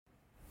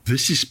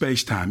This is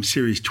Spacetime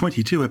Series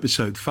 22,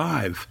 Episode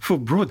 5, for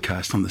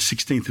broadcast on the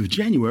 16th of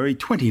January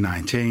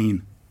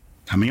 2019.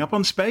 Coming up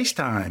on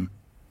Spacetime,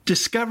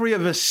 discovery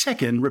of a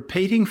second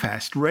repeating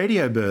fast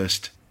radio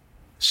burst,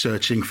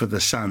 searching for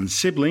the Sun's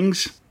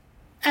siblings,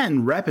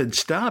 and rapid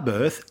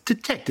starbirth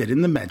detected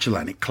in the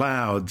Magellanic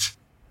Clouds.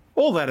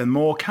 All that and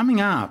more coming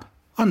up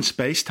on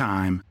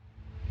Spacetime.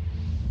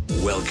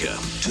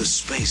 Welcome to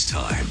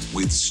Spacetime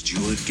with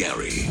Stuart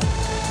Gary.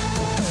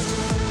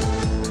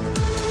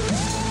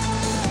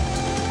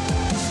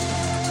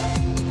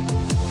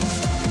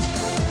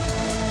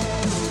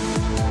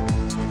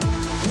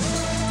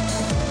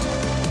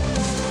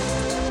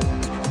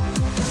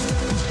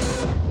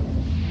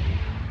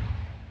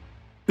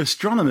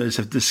 Astronomers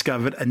have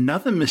discovered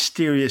another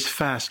mysterious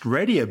fast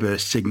radio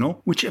burst signal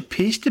which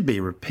appears to be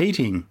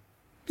repeating.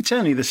 It's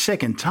only the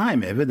second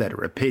time ever that a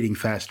repeating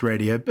fast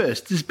radio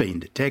burst has been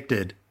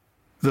detected.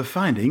 The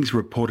findings,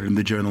 reported in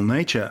the journal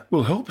Nature,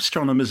 will help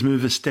astronomers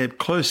move a step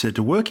closer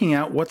to working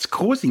out what's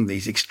causing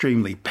these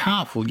extremely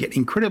powerful yet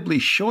incredibly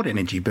short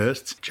energy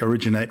bursts which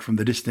originate from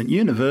the distant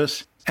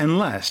universe and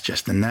last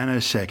just a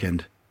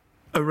nanosecond.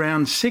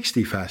 Around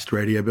 60 fast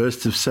radio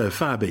bursts have so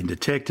far been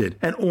detected,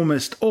 and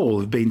almost all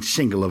have been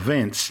single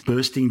events,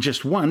 bursting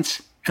just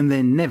once and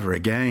then never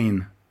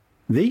again.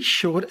 These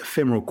short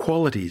ephemeral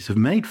qualities have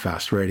made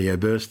fast radio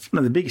bursts one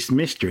of the biggest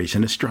mysteries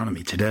in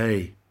astronomy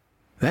today.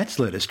 That's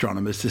led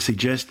astronomers to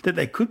suggest that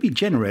they could be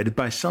generated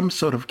by some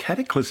sort of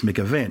cataclysmic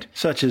event,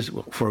 such as,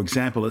 for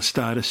example, a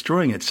star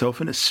destroying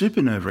itself in a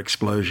supernova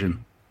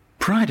explosion.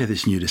 Prior to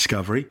this new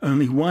discovery,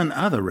 only one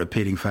other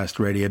repeating fast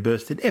radio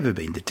burst had ever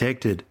been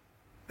detected.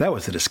 That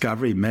was a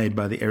discovery made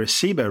by the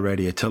Arecibo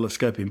radio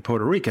telescope in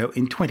Puerto Rico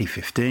in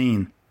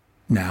 2015.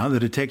 Now, the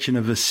detection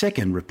of a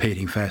second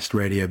repeating fast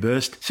radio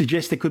burst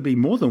suggests there could be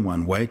more than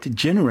one way to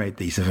generate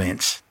these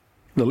events.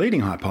 The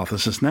leading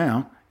hypothesis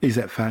now is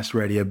that fast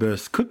radio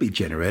bursts could be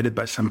generated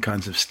by some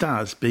kinds of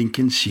stars being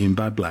consumed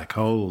by black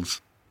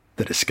holes.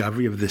 The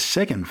discovery of this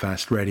second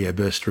fast radio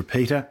burst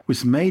repeater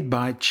was made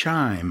by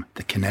CHIME,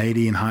 the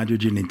Canadian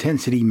Hydrogen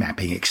Intensity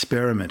Mapping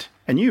Experiment,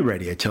 a new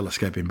radio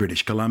telescope in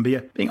British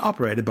Columbia being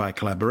operated by a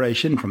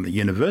collaboration from the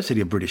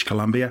University of British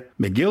Columbia,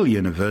 McGill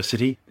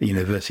University, the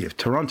University of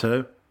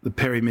Toronto, the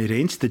Perimeter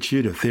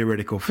Institute of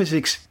Theoretical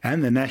Physics,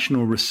 and the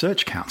National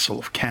Research Council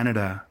of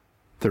Canada.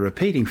 The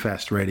repeating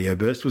fast radio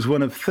burst was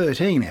one of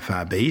 13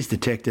 FRBs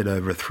detected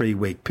over a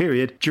 3-week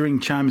period during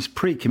CHIME's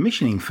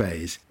pre-commissioning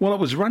phase, while it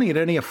was running at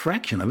only a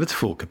fraction of its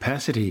full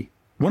capacity.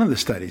 One of the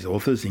study's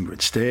authors,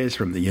 Ingrid Stairs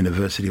from the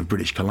University of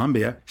British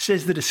Columbia,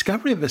 says the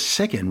discovery of a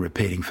second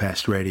repeating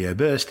fast radio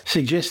burst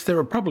suggests there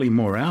are probably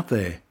more out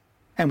there.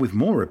 And with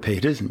more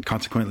repeaters and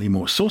consequently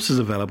more sources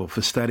available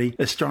for study,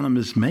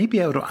 astronomers may be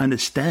able to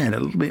understand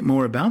a little bit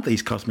more about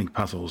these cosmic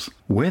puzzles,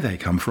 where they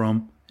come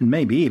from, and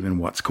maybe even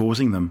what's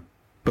causing them.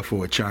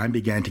 Before CHIME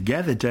began to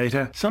gather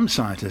data, some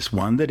scientists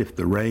wondered if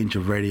the range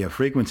of radio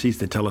frequencies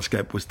the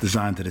telescope was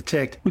designed to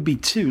detect would be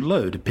too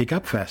low to pick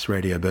up fast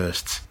radio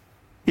bursts.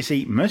 You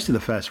see, most of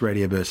the fast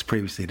radio bursts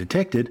previously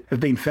detected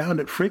have been found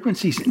at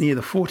frequencies near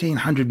the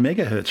 1400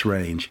 MHz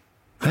range.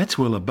 That's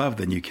well above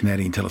the new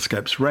Canadian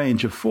telescope's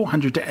range of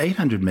 400 to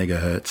 800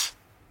 MHz.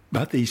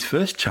 But these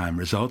first CHIME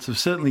results have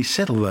certainly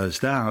settled those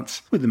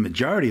doubts, with the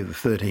majority of the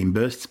 13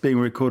 bursts being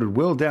recorded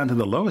well down to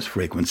the lowest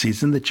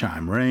frequencies in the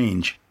CHIME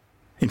range.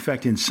 In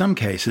fact, in some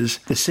cases,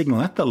 the signal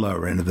at the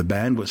lower end of the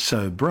band was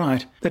so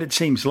bright that it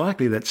seems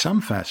likely that some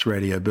fast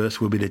radio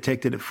bursts will be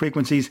detected at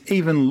frequencies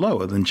even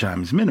lower than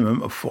CHIME's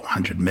minimum of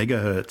 400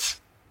 MHz.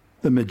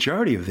 The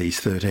majority of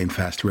these 13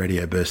 fast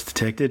radio bursts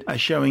detected are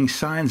showing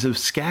signs of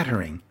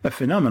scattering, a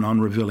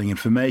phenomenon revealing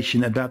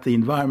information about the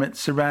environment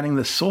surrounding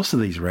the source of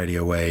these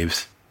radio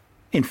waves.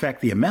 In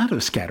fact, the amount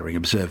of scattering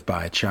observed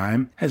by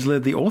CHIME has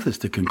led the authors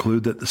to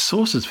conclude that the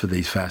sources for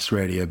these fast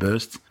radio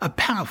bursts are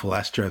powerful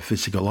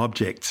astrophysical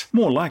objects,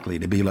 more likely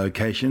to be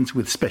locations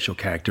with special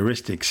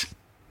characteristics.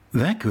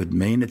 That could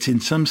mean it's in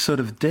some sort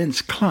of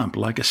dense clump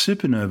like a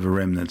supernova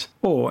remnant,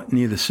 or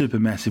near the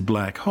supermassive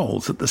black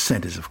holes at the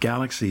centers of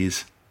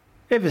galaxies.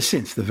 Ever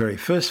since the very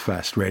first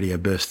fast radio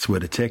bursts were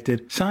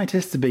detected,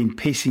 scientists have been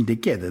piecing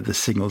together the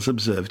signal's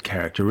observed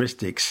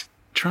characteristics,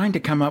 trying to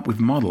come up with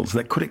models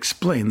that could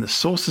explain the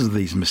sources of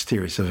these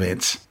mysterious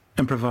events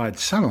and provide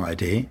some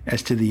idea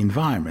as to the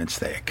environments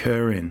they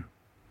occur in.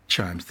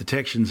 CHIME's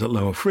detections at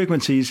lower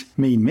frequencies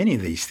mean many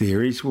of these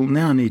theories will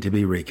now need to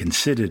be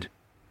reconsidered.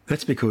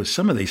 That's because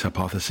some of these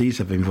hypotheses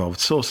have involved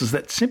sources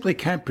that simply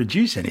can't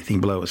produce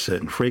anything below a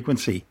certain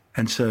frequency,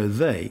 and so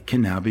they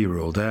can now be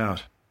ruled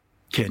out.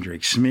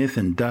 Kendrick Smith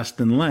and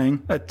Dustin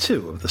Lang are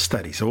two of the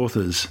study's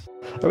authors.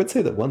 I would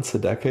say that once a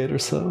decade or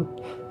so,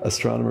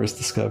 astronomers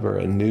discover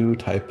a new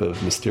type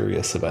of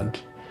mysterious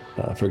event.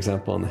 For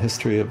example, in the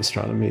history of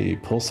astronomy,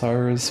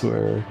 pulsars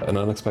were an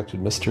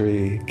unexpected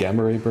mystery,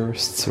 gamma ray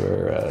bursts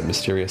were a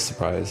mysterious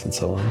surprise, and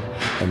so on.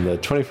 And the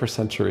 21st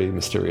century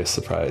mysterious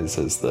surprise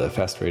is the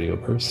fast radio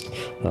burst,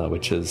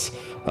 which is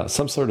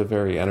some sort of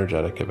very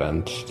energetic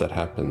event that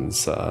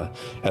happens at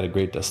a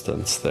great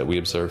distance that we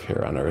observe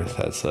here on Earth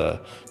as a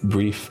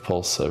brief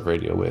pulse of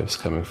radio waves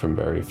coming from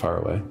very far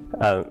away.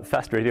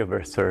 Fast radio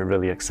bursts are a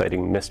really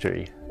exciting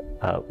mystery.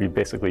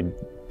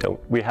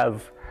 We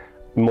have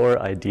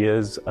more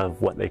ideas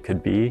of what they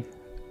could be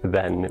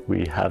than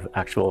we have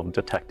actual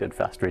detected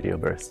fast radio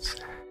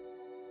bursts.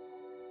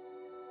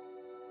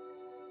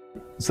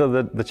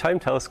 So the CHIME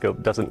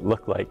telescope doesn't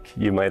look like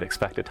you might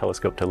expect a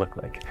telescope to look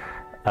like.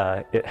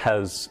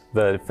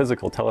 The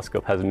physical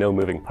telescope has no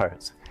moving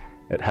parts.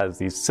 It has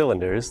these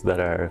cylinders that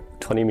are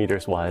 20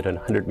 meters wide and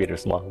 100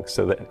 meters long,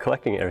 so the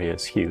collecting area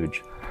is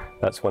huge.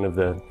 That's one of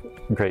the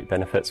great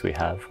benefits we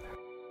have.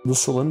 The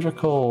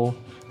cylindrical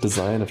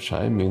design of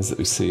CHIME means that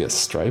we see a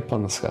stripe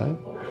on the sky,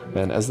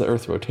 and as the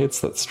Earth rotates,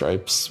 that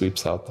stripe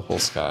sweeps out the whole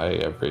sky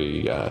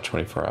every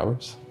 24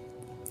 hours.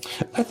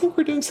 I think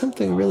we're doing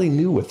something really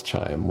new with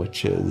CHIME,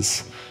 which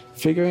is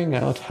figuring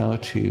out how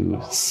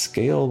to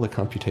scale the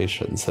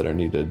computations that are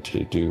needed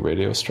to do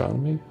radio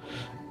astronomy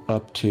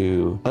up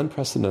to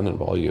unprecedented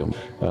volume.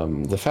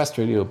 The fast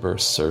radio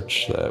burst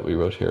search that we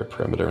wrote here at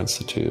Perimeter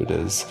Institute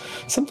is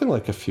something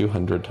like a few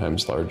hundred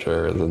times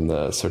larger than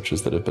the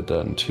searches that have been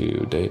done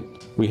to date.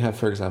 We have,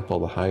 for example,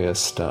 the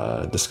highest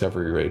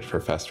discovery rate for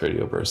fast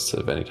radio bursts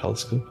of any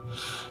telescope,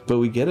 but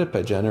we get it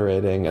by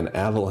generating an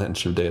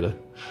avalanche of data.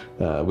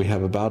 We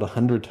have about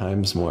 100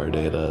 times more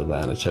data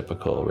than a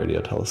typical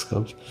radio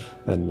telescope,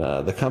 and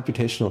the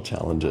computational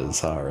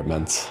challenges are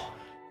immense.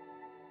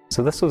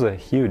 So this was a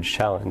huge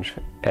challenge,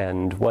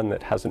 and one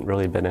that hasn't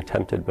really been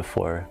attempted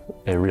before,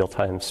 a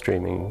real-time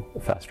streaming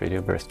fast radio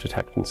burst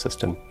detection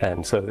system.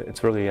 And so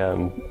it's really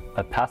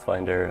a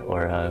pathfinder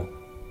or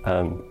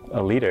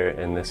a leader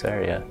in this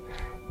area.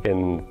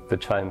 In the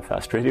CHIME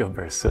fast radio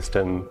burst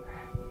system,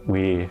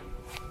 we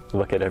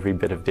look at every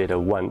bit of data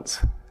once,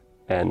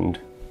 and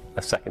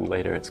a second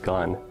later it's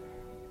gone.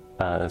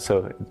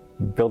 So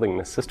building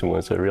this system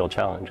was a real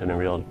challenge and a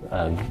real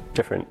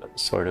different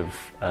sort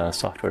of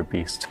software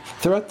beast.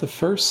 Throughout the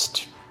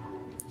first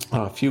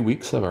few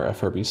weeks of our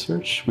FRB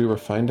search, we were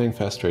finding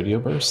fast radio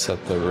bursts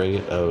at the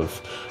rate of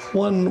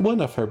one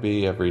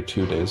FRB every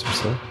 2 days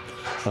or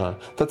so.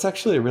 That's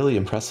actually a really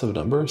impressive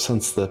number,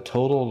 since the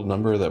total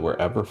number that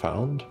were ever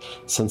found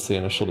since the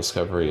initial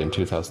discovery in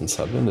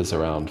 2007 is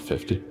around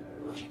 50.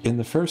 In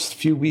the first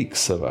few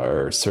weeks of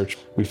our search,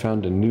 we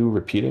found a new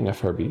repeating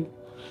FRB.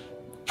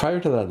 Prior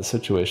to that, the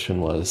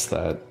situation was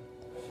that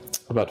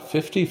about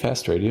 50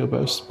 fast radio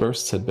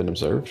bursts had been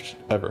observed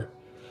ever,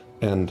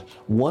 and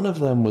one of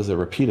them was a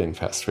repeating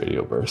fast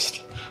radio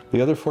burst.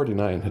 The other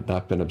 49 had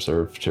not been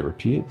observed to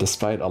repeat,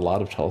 despite a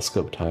lot of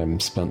telescope time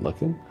spent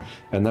looking,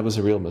 and that was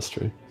a real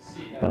mystery.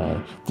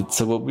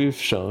 So what we've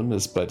shown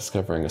is, by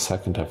discovering a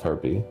second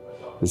FRB,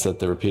 is that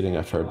the repeating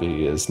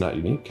FRB is not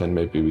unique, and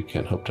maybe we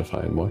can hope to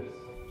find more.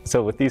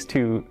 So with these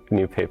two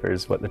new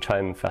papers, what the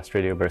CHIME Fast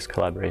Radio Burst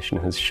collaboration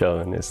has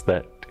shown is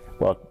that,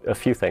 well, a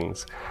few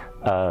things.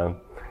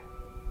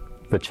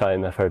 The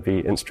CHIME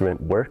FRB instrument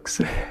works,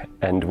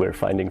 and we're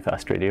finding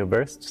fast radio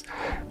bursts.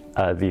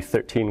 The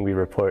 13 we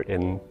report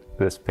in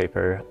this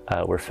paper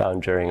were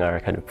found during our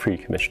kind of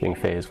pre-commissioning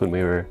phase, when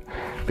we were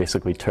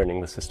basically turning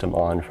the system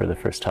on for the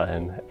first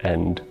time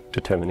and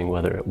determining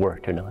whether it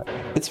worked or not.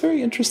 It's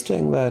very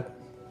interesting that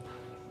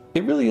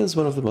it really is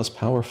one of the most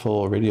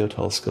powerful radio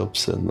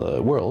telescopes in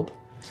the world,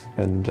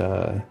 and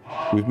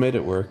we've made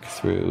it work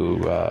through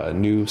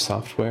new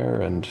software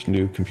and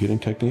new computing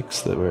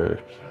techniques that were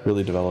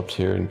really developed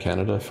here in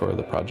Canada for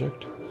the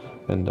project.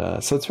 And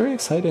so it's very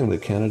exciting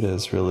that Canada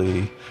is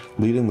really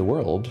leading the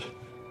world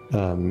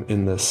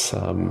in this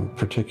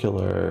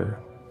particular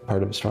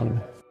part of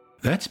astronomy.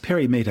 That's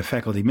Perimeter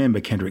faculty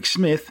member Kendrick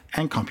Smith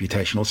and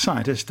computational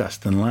scientist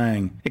Dustin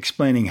Lang,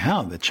 explaining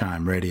how the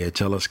CHIME radio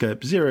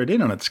telescope zeroed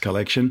in on its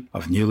collection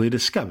of newly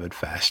discovered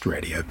fast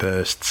radio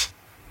bursts.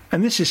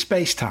 And this is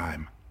Space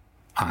Time.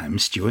 I'm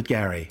Stuart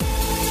Gary.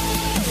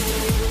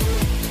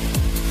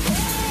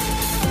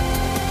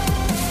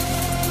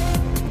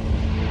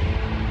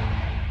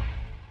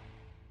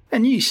 A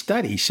new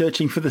study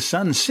searching for the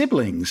Sun's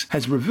siblings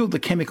has revealed the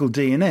chemical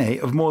DNA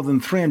of more than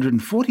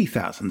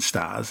 340,000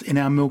 stars in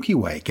our Milky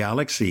Way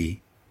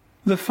galaxy.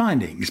 The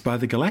findings by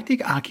the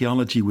Galactic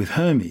Archaeology with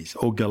Hermes,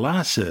 or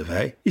GALAR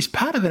survey, is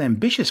part of an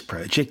ambitious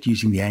project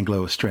using the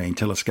Anglo-Australian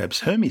Telescope's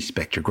Hermes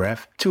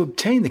spectrograph to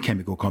obtain the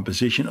chemical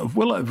composition of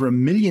well over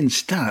 1 million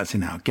stars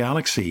in our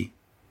galaxy.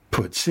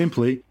 Put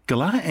simply,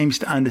 GALAR aims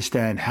to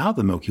understand how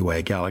the Milky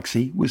Way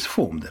galaxy was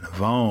formed and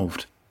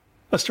evolved.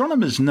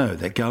 Astronomers know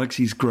that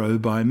galaxies grow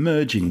by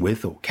merging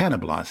with or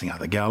cannibalizing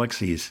other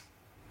galaxies.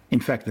 In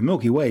fact, the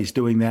Milky Way is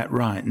doing that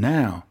right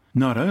now.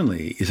 Not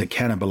only is it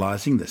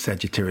cannibalizing the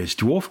Sagittarius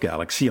dwarf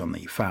galaxy on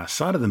the far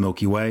side of the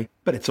Milky Way,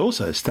 but it's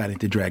also starting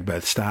to drag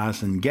both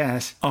stars and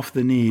gas off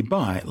the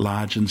nearby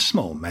Large and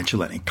Small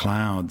Magellanic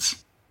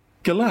Clouds.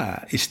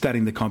 Galar is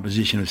studying the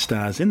composition of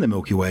stars in the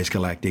Milky Way's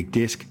galactic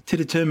disk to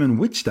determine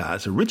which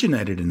stars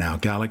originated in our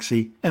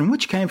galaxy and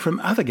which came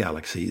from other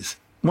galaxies,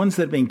 ones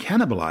that have been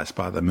cannibalized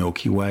by the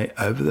Milky Way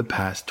over the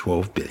past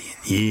 12 billion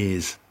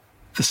years.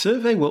 The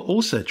survey will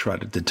also try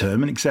to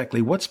determine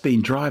exactly what's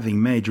been driving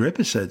major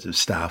episodes of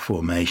star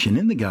formation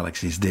in the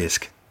galaxy's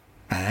disk.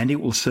 And it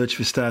will search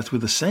for stars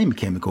with the same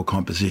chemical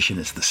composition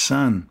as the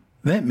Sun.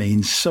 That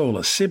means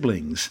solar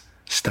siblings,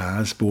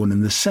 stars born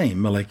in the same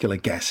molecular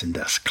gas and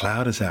dust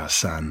cloud as our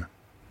Sun.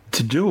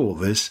 To do all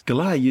this,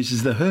 Galar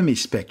uses the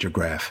Hermes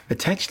spectrograph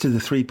attached to the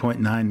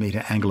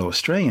 3.9-metre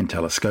Anglo-Australian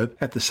telescope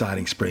at the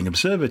Siding Spring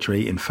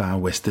Observatory in far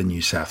western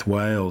New South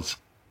Wales.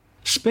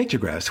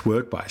 Spectrographs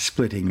work by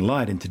splitting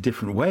light into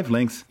different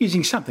wavelengths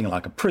using something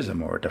like a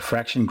prism or a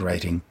diffraction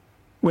grating.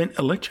 When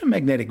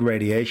electromagnetic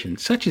radiation,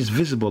 such as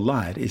visible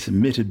light, is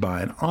emitted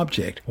by an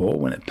object, or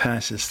when it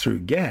passes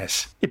through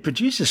gas, it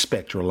produces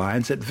spectral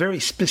lines at very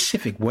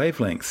specific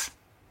wavelengths.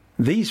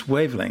 These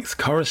wavelengths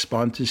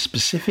correspond to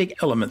specific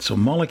elements or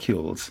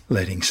molecules,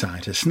 letting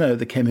scientists know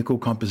the chemical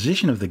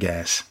composition of the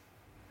gas.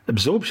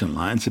 Absorption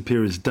lines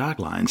appear as dark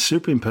lines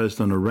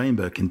superimposed on a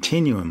rainbow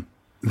continuum.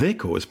 They're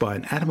caused by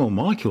an atom or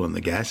molecule in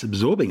the gas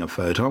absorbing a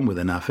photon with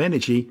enough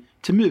energy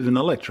to move an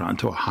electron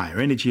to a higher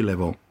energy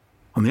level.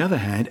 On the other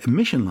hand,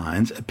 emission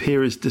lines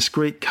appear as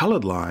discrete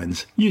coloured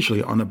lines,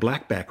 usually on a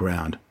black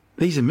background.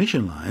 These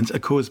emission lines are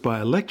caused by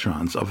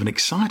electrons of an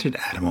excited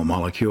atom or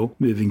molecule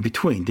moving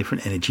between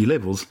different energy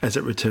levels as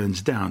it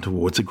returns down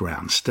towards a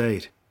ground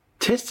state.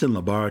 Tests in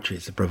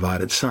laboratories have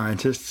provided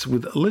scientists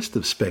with a list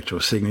of spectral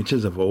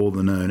signatures of all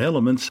the known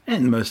elements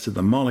and most of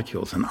the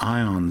molecules and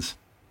ions.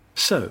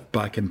 So,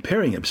 by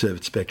comparing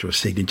observed spectral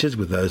signatures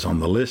with those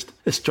on the list,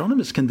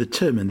 astronomers can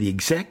determine the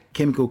exact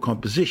chemical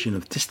composition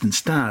of distant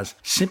stars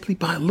simply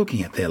by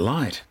looking at their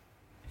light.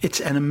 It's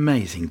an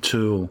amazing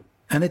tool,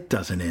 and it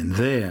doesn't end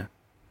there.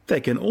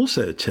 They can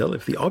also tell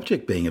if the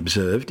object being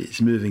observed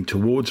is moving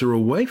towards or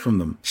away from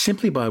them,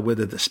 simply by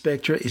whether the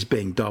spectra is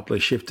being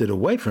Doppler shifted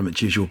away from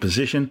its usual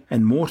position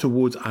and more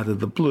towards either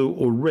the blue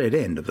or red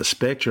end of the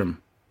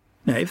spectrum.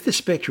 Now, if the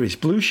spectra is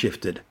blue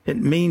shifted, it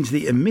means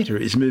the emitter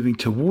is moving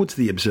towards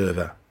the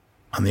observer.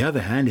 On the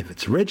other hand, if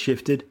it's red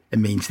shifted, it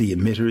means the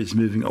emitter is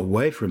moving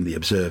away from the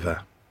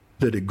observer.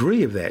 The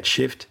degree of that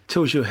shift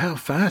tells you how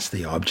fast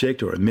the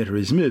object or emitter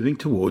is moving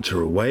towards or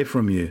away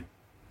from you.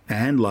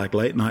 And like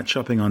late night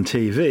shopping on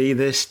TV,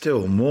 there's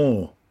still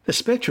more. The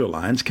spectral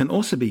lines can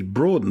also be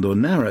broadened or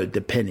narrowed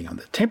depending on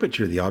the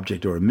temperature of the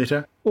object or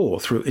emitter, or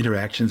through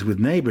interactions with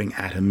neighbouring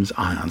atoms,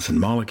 ions and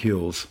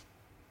molecules.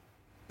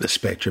 The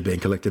spectra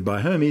being collected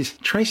by Hermes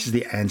traces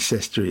the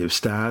ancestry of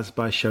stars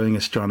by showing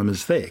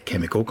astronomers their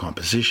chemical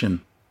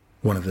composition.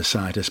 One of the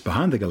scientists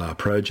behind the Galar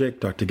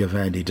project, Dr.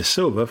 Gavandi De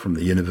Silva from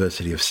the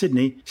University of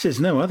Sydney, says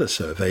no other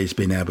survey has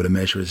been able to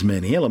measure as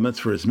many elements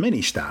for as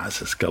many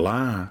stars as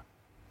Galar.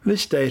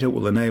 This data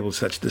will enable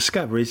such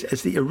discoveries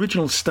as the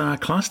original star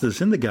clusters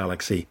in the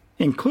galaxy,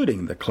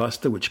 including the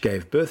cluster which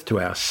gave birth to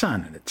our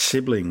Sun and its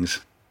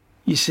siblings.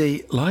 You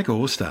see, like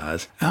all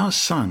stars, our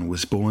Sun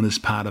was born as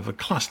part of a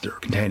cluster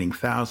containing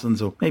thousands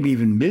or maybe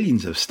even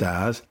millions of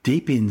stars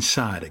deep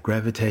inside a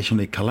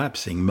gravitationally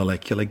collapsing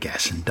molecular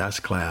gas and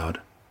dust cloud.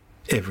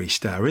 Every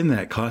star in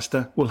that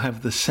cluster will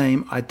have the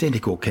same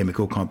identical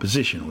chemical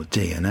composition or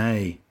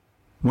DNA.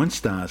 Once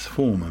stars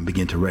form and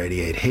begin to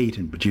radiate heat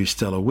and produce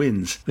stellar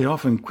winds, they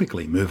often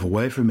quickly move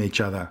away from each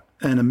other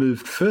and are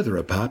moved further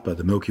apart by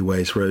the Milky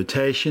Way's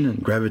rotation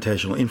and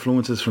gravitational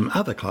influences from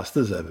other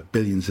clusters over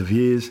billions of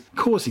years,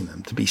 causing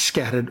them to be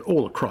scattered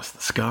all across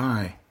the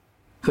sky.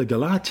 The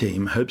Galar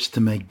team hopes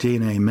to make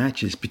DNA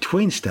matches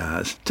between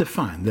stars to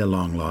find their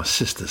long-lost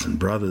sisters and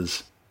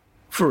brothers.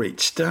 For each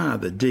star,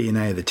 the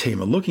DNA the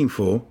team are looking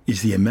for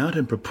is the amount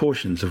and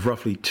proportions of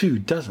roughly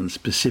 24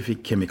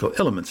 specific chemical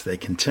elements they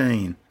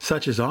contain,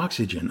 such as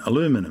oxygen,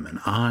 aluminum, and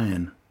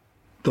iron.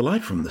 The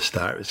light from the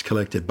star is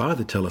collected by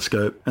the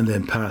telescope and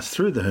then passed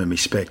through the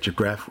Hermes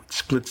spectrograph, which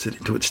splits it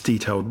into its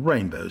detailed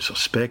rainbows or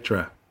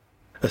spectra.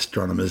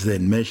 Astronomers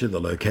then measure the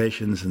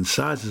locations and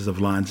sizes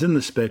of lines in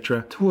the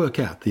spectra to work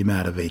out the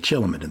amount of each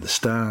element in the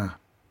star.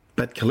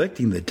 But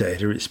collecting the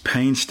data is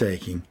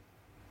painstaking.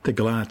 The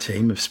Galar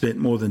team have spent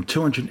more than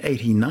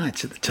 280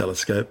 nights at the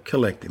telescope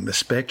collecting the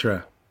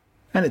spectra,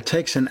 and it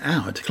takes an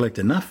hour to collect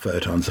enough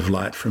photons of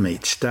light from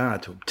each star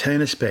to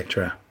obtain a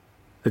spectra.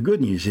 The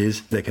good news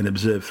is they can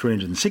observe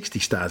 360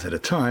 stars at a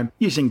time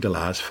using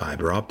Galar's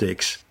fibre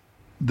optics.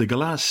 The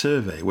Galar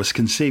survey was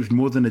conceived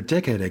more than a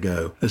decade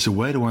ago as a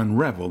way to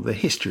unravel the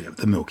history of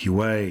the Milky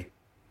Way,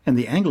 and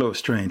the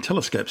Anglo-Australian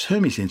Telescope's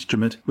Hermes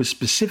instrument was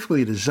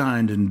specifically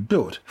designed and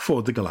built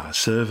for the Galar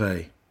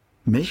survey.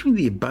 Measuring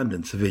the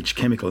abundance of each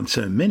chemical in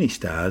so many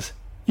stars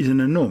is an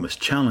enormous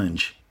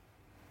challenge.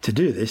 To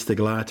do this, the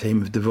Galar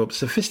team have developed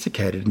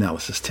sophisticated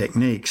analysis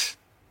techniques.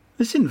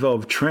 This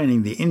involved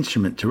training the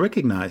instrument to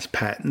recognize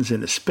patterns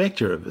in a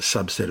spectra of a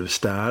subset of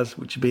stars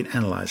which have been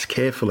analyzed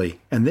carefully,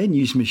 and then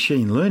use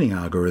machine learning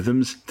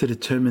algorithms to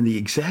determine the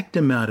exact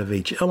amount of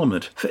each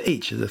element for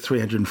each of the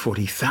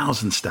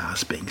 340,000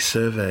 stars being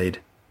surveyed.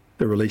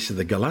 The release of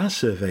the Galar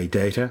survey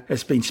data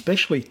has been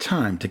specially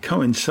timed to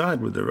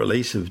coincide with the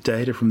release of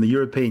data from the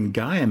European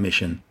Gaia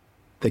mission.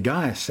 The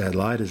Gaia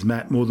satellite has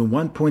mapped more than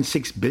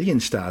 1.6 billion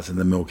stars in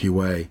the Milky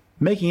Way,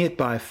 making it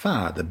by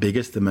far the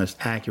biggest and most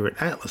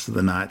accurate atlas of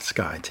the night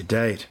sky to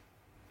date.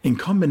 In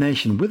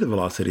combination with the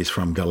velocities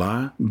from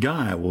Galar,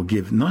 Gaia will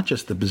give not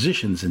just the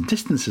positions and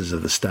distances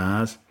of the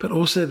stars, but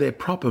also their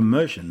proper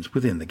motions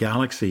within the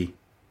galaxy.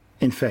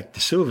 In fact, De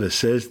Silva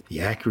says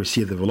the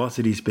accuracy of the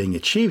velocities being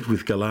achieved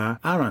with Galar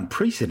are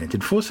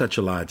unprecedented for such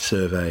a large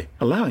survey,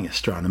 allowing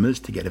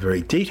astronomers to get a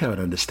very detailed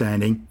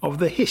understanding of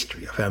the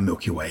history of our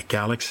Milky Way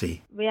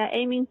galaxy. We are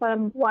aiming for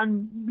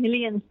 1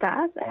 million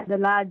stars as the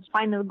large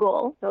final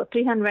goal, so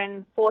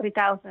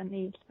 340,000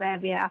 is where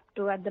we are up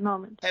to at the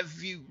moment.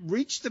 Have you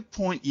reached the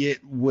point yet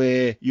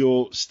where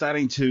you're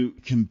starting to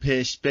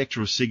compare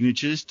spectral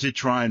signatures to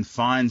try and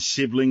find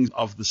siblings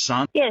of the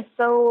Sun? Yes,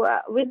 so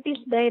with this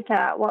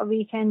data, what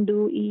we can do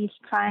is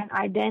try and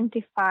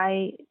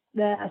identify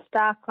the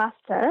star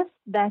clusters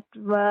that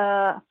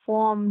were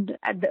formed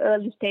at the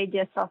early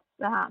stages of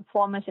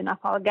formation of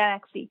our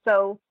galaxy.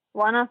 So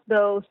one of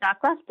those star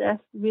clusters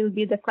will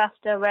be the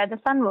cluster where the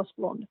Sun was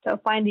formed. So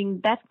finding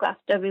that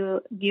cluster will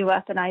give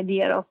us an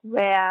idea of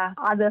where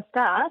other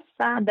stars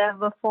that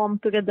were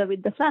formed together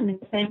with the Sun in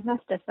the same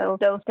cluster. So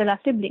those stellar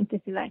siblings,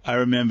 if you like. I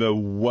remember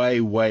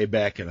way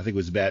back, and I think it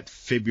was about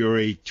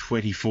February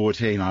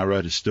 2014, I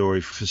wrote a story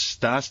for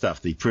Star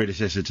Stuff, the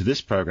predecessor to this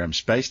program,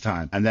 Space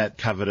Time, and that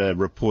covered a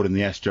report in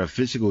the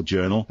Astrophysical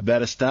Journal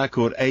about a star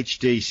called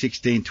HD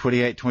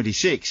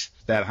 162826.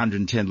 About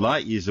 110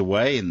 light years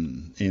away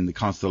in the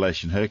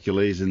constellation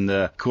Hercules, and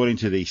according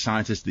to the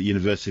scientists at the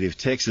University of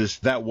Texas,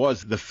 that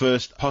was the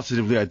first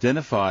positively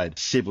identified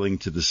sibling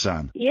to the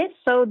Sun. Yes,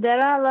 so there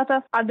are a lot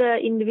of other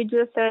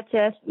individual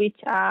searchers which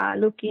are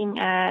looking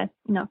at,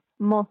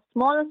 more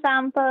smaller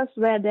samples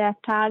where they are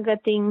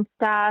targeting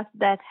stars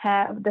that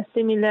have the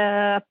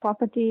similar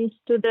properties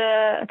to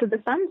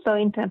the Sun. So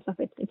in terms of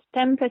its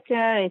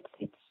temperature,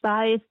 its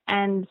size,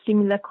 and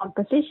similar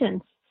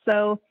compositions.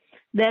 So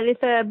there is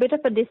a bit of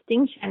a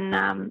distinction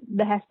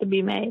that has to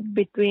be made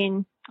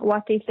between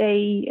what is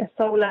a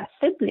solar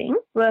sibling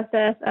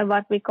versus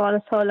what we call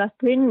a solar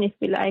twin, if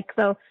you like.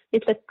 So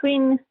it's a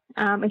twin.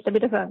 It's a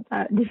bit of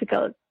a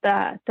difficult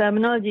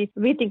terminology.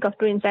 We think of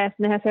twins as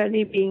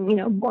necessarily being,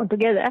 born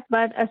together.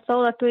 But a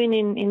solar twin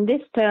in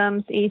these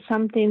terms is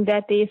something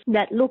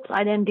that looks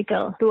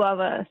identical to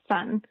our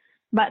Sun,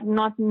 but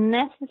not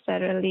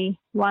necessarily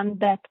one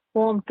that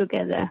formed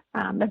together.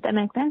 Does that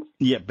make sense?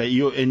 Yeah, but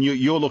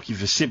you're looking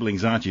for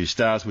siblings, aren't you?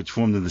 Stars which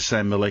formed in the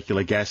same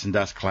molecular gas and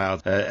dust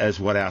cloud as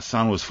what our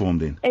Sun was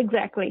formed in.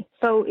 Exactly.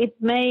 So it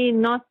may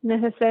not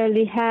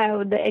necessarily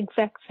have the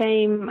exact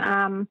same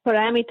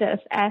parameters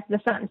as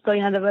the Sun. So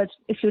in other words,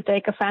 if you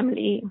take a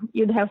family,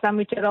 you'd have some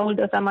which are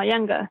older, some are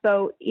younger.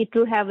 So it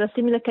will have a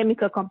similar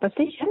chemical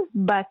composition,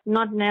 but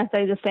not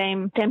necessarily the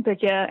same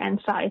temperature and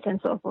size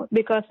and so forth,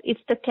 because it's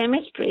the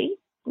chemistry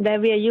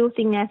that we are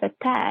using as a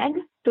tag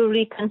to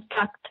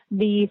reconstruct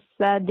these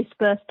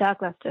dispersed star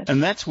clusters.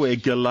 And that's where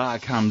Galar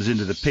comes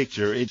into the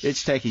picture.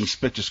 It's taking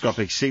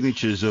spectroscopic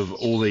signatures of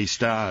all these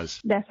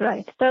stars. That's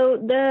right. So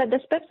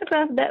the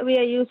spectrograph that we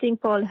are using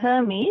called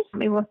Hermes,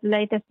 it was the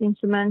latest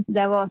instrument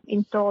that was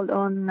installed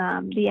on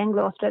the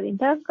Anglo-Australian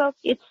telescope.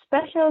 It's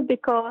special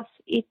because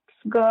it's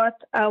got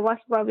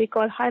what we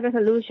call high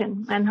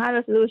resolution. And high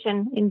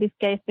resolution in this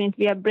case means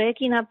we are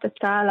breaking up the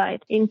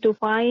starlight into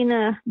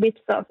finer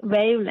bits of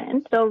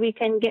wavelength so we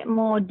can get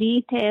more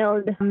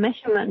detailed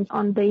measurements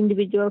on the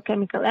individual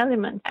chemical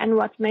elements. And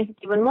what makes it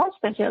even more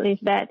special is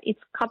that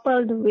it's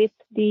coupled with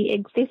the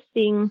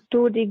existing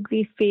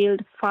 2-degree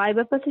field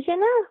fiber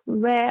positioner,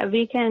 where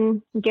we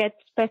can get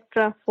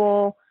spectra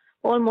for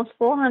almost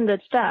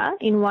 400 stars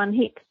in one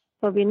hit.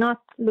 So we're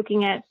not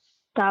looking at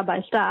star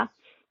by star.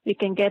 We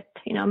can get,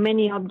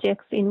 many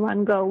objects in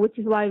one go, which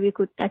is why we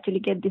could actually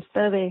get this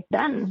survey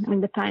done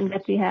in the time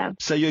that we have.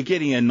 So you're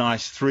getting a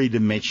nice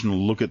three-dimensional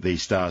look at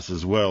these stars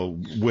as well,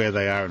 where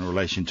they are in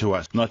relation to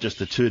us, not just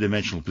a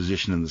two-dimensional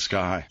position in the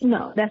sky.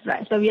 No, that's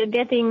right. So we are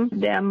getting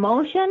their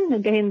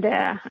motion, getting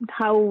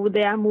how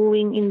they are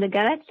moving in the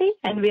galaxy,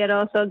 and we are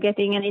also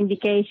getting an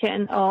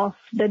indication of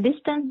the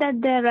distance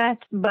that they're at.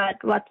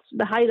 But what's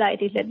the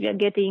highlight is that we are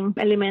getting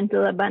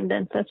elemental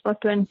abundances for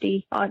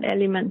 20-odd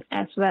elements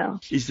as well.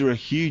 Is there a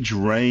huge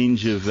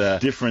range of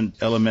different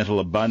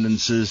elemental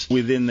abundances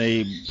within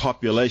the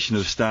population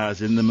of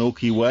stars in the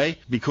Milky Way?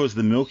 Because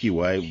the Milky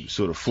Way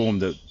sort of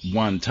formed at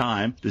one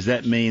time, does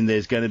that mean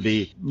there's going to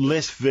be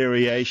less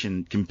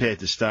variation compared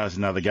to stars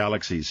in other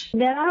galaxies?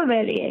 There are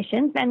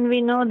variations, and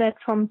we know that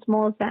from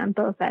small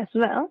samples as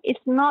well. It's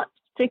not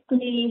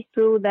strictly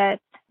true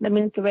that the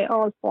Milky Way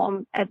all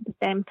form at the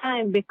same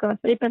time, because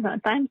it depends on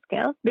time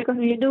scale, because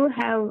we do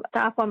have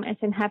star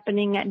formation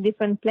happening at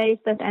different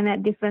places and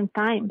at different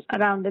times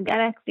around the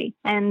galaxy.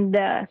 And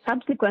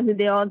subsequently,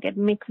 they all get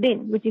mixed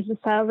in, which is the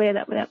survey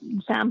that we're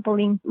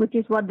sampling, which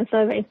is what the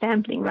survey is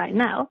sampling right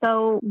now.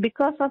 So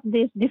because of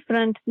this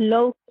different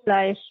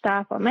localized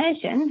star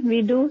formation,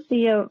 we do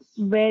see a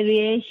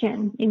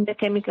variation in the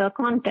chemical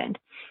content.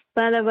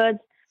 So in other words,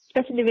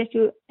 especially if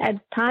you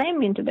add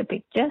time into the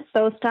picture,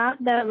 so stars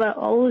that were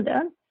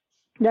older,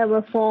 that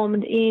were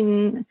formed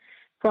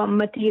from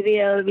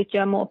material which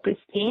are more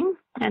pristine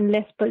and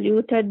less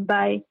polluted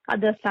by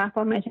other star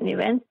formation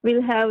events, will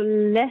have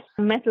less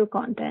metal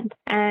content.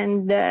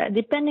 And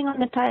depending on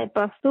the type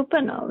of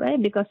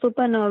supernovae, because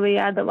supernovae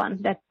are the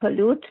ones that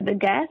pollute the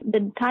gas,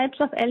 the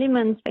types of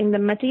elements in the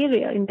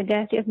material, in the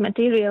gaseous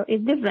material, is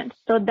different.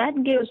 So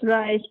that gives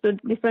rise to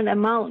different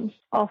amounts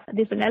of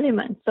different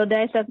elements. So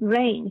there's a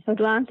range. So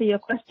to answer your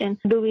question,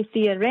 do we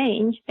see a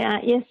range?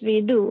 Yes,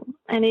 we do.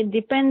 And it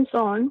depends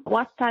on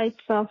what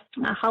types of,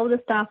 how the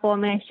star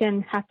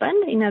formation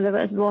happened. In other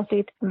words, was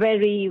it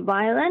very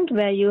violent,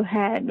 where you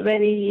had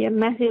very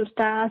massive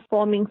stars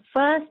forming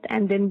first,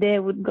 and then they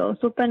would go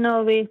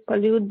supernovae,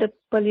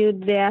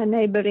 pollute their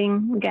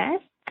neighboring gas,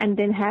 and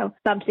then have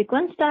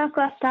subsequent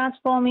star-class stars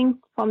forming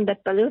from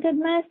that polluted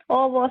mass?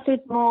 Or was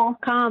it more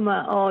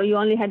calmer, or you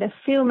only had a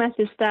few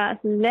massive stars,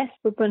 less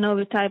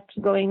supernovae types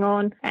going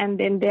on, and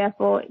then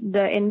therefore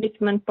the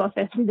enrichment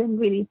process didn't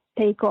really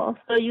take off?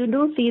 So you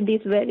do see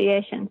these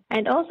variations.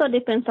 And also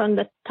depends on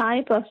the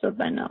type of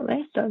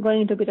supernovae. So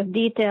going into a bit of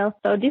detail,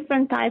 so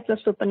different types of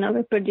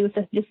supernovae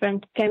produces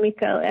different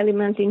chemical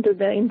elements into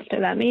the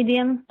interstellar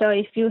medium. So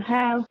if you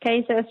have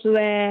cases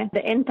where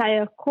the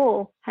entire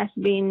core has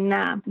been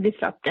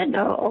disrupted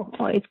or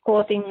it's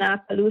causing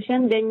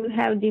pollution, then you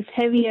have these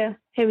heavier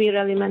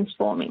elements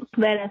forming,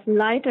 whereas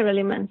lighter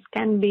elements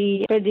can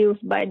be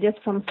produced by just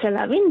from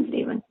stellar winds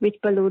even, which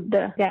pollute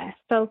the gas.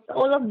 So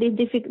all of these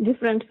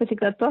different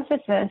physical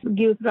processes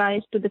give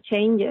rise to the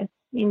changes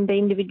in the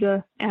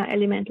individual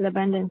elemental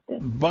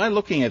abundances. By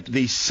looking at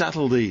these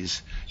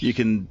subtleties, you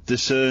can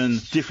discern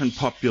different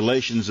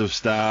populations of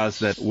stars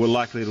that were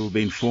likely to have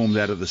been formed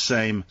out of the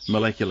same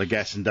molecular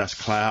gas and dust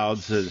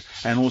clouds,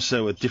 and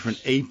also at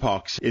different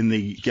epochs in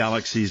the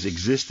galaxy's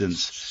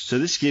existence. So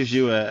this gives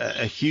you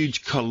a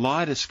huge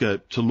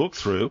kaleidoscope to look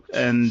through,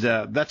 and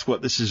that's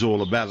what this is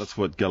all about. That's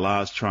what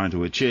Galar's trying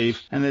to achieve.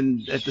 And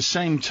then at the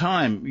same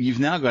time, you've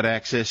now got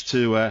access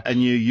to a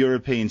new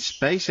European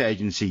Space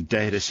Agency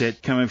data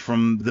set coming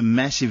from the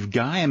massive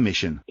Gaia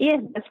mission.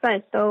 Yes, that's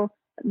right. So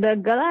the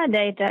Galar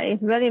data is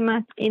very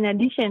much in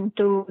addition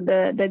to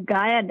the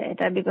Gaia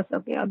data, because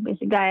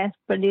obviously Gaia is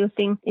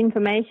producing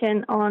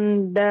information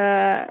on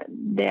their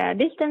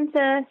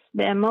distances,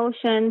 their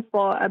motion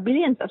for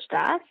billions of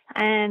stars,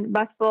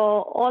 but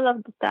for all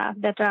of the stars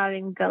that are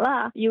in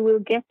Galar, you will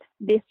get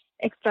this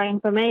extra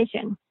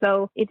information.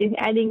 So it is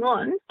adding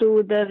on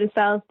to the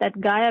results that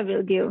Gaia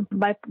will give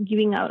by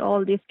giving out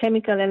all this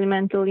chemical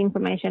elemental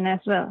information as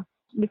well.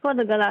 Before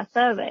the Galar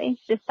survey,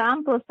 the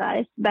sample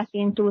size back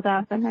in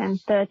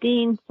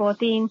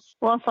 2013-14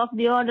 was of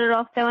the order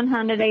of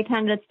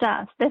 700-800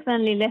 stars,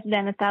 definitely less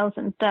than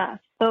 1,000 stars.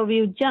 So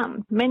we've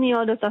jumped many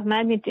orders of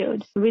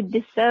magnitude with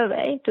this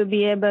survey to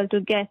be able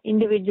to get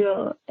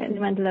individual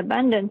elemental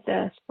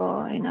abundances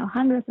for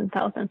hundreds and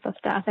thousands of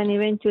stars and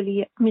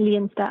eventually a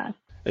million stars.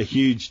 A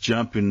huge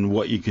jump in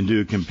what you can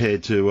do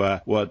compared to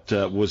what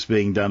was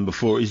being done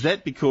before. Is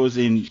that because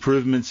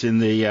improvements in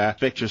the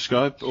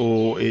spectroscope,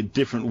 or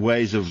different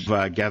ways of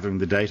gathering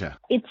the data?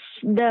 It's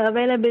the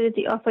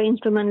availability of an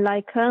instrument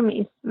like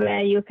Hermes,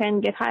 where you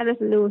can get high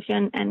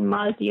resolution and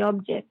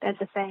multi-object at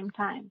the same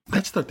time.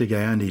 That's Dr.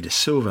 Gayandi De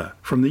Silva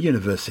from the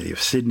University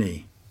of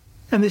Sydney.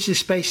 And this is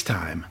Space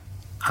Time.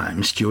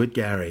 I'm Stuart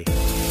Gary.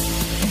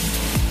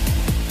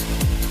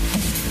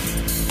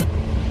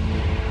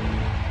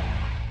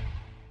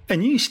 A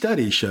new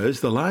study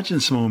shows the Large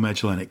and Small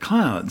Magellanic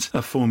Clouds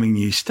are forming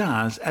new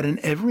stars at an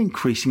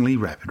ever-increasingly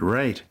rapid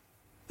rate.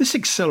 This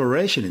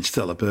acceleration in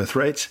stellar birth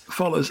rates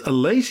follows a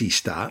lazy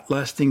start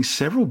lasting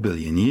several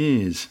billion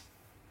years.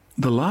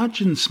 The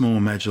Large and Small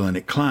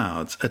Magellanic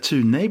Clouds are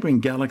two neighbouring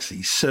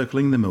galaxies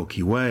circling the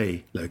Milky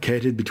Way,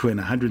 located between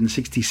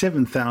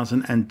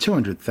 167,000 and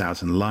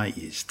 200,000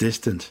 light-years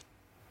distant.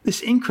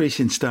 This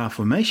increase in star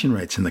formation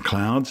rates in the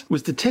clouds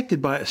was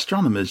detected by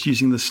astronomers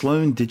using the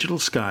Sloan Digital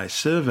Sky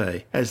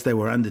Survey as they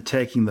were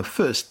undertaking the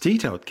first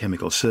detailed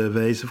chemical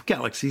surveys of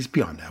galaxies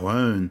beyond our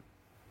own.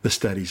 The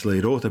study's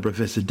lead author,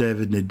 Professor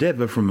David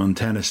Nedeva from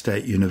Montana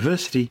State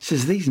University,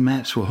 says these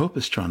maps will help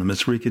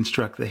astronomers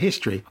reconstruct the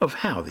history of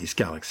how these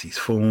galaxies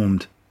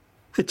formed.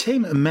 The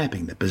team are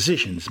mapping the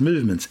positions,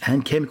 movements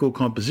and chemical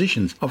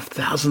compositions of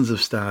thousands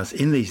of stars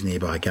in these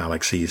nearby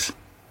galaxies.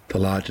 The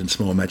Large and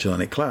Small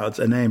Magellanic Clouds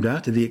are named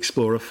after the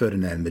explorer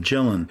Ferdinand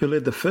Magellan, who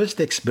led the first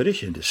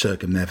expedition to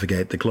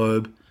circumnavigate the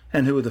globe,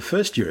 and who were the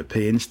first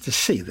Europeans to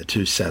see the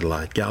two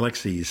satellite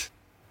galaxies.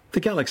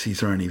 The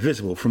galaxies are only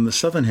visible from the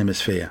southern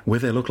hemisphere, where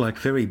they look like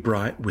very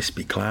bright,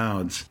 wispy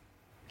clouds.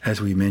 As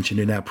we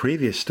mentioned in our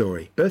previous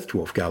story, Earth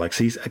dwarf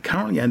galaxies are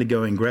currently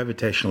undergoing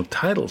gravitational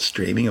tidal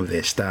streaming of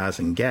their stars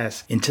and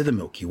gas into the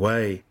Milky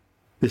Way.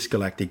 This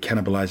galactic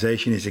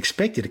cannibalization is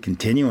expected to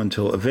continue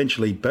until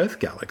eventually both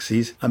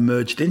galaxies are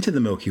merged into the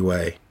Milky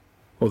Way.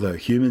 Although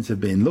humans have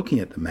been looking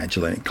at the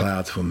Magellanic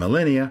Clouds for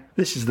millennia,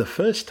 this is the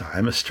first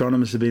time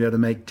astronomers have been able to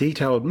make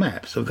detailed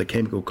maps of the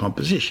chemical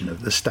composition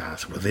of the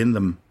stars within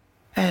them.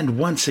 And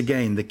once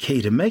again, the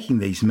key to making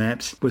these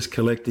maps was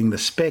collecting the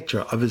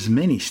spectra of as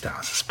many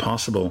stars as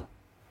possible.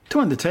 To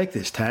undertake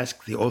this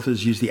task, the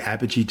authors used the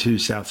Apogee 2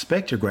 South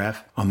spectrograph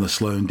on the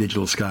Sloan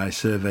Digital Sky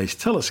Surveys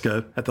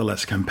telescope at the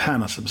Las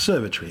Campanas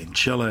Observatory in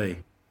Chile.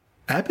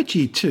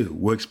 Apogee 2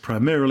 works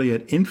primarily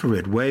at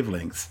infrared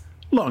wavelengths,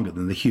 longer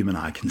than the human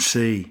eye can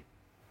see.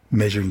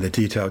 Measuring the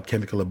detailed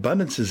chemical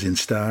abundances in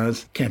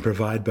stars can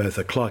provide both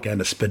a clock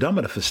and a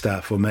speedometer for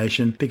star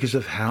formation because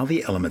of how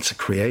the elements are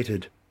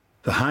created.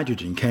 The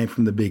hydrogen came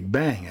from the Big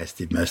Bang, as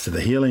did most of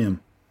the helium.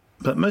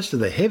 But most of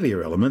the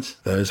heavier elements,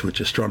 those which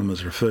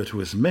astronomers refer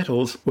to as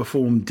metals, were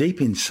formed deep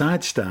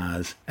inside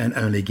stars and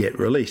only get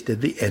released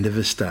at the end of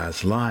a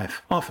star's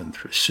life, often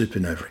through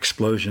supernova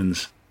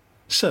explosions.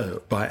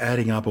 So, by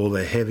adding up all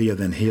the heavier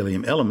than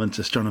helium elements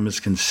astronomers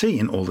can see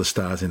in all the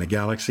stars in a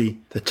galaxy,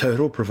 the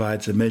total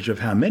provides a measure of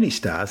how many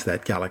stars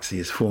that galaxy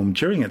has formed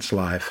during its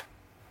life.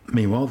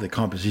 Meanwhile, the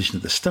composition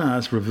of the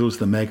stars reveals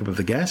the makeup of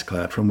the gas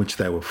cloud from which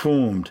they were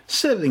formed,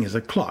 serving as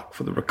a clock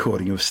for the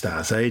recording of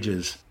stars'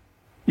 ages.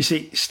 You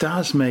see,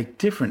 stars make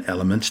different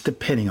elements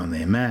depending on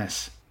their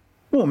mass.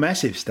 More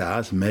massive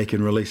stars make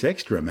and release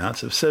extra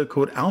amounts of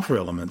so-called alpha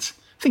elements,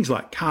 things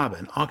like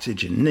carbon,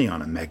 oxygen,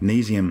 neon, and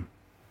magnesium.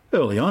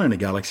 Early on in a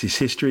galaxy's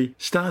history,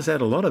 stars add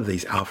a lot of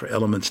these alpha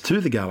elements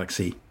to the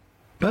galaxy.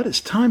 But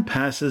as time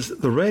passes,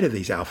 the rate of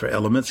these alpha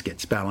elements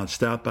gets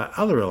balanced out by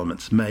other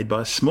elements made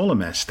by smaller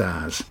mass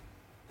stars.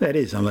 That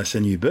is, unless a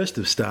new burst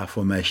of star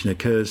formation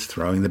occurs,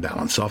 throwing the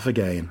balance off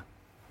again.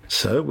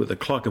 So, with a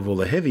clock of all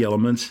the heavy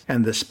elements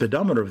and the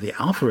speedometer of the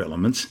alpha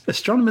elements,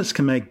 astronomers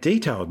can make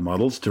detailed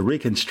models to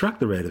reconstruct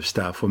the rate of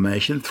star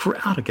formation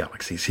throughout a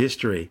galaxy's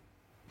history.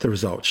 The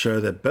results show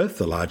that both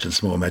the large and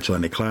small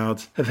Magellanic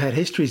Clouds have had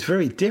histories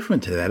very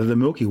different to that of the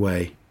Milky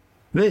Way.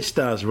 Their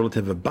stars'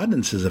 relative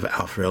abundances of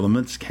alpha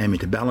elements came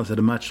into balance at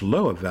a much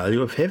lower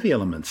value of heavy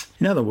elements,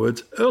 in other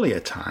words, earlier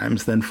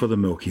times than for the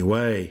Milky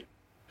Way.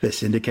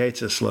 This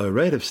indicates a slow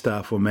rate of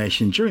star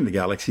formation during the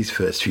galaxy's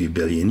first few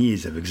billion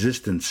years of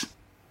existence.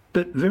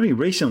 But very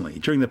recently,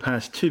 during the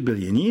past 2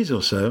 billion years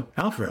or so,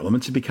 alpha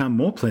elements have become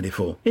more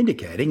plentiful,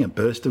 indicating a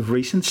burst of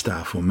recent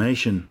star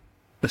formation.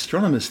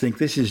 Astronomers think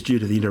this is due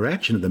to the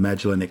interaction of the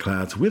Magellanic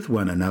Clouds with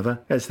one another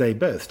as they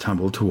both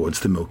tumble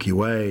towards the Milky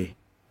Way.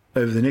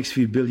 Over the next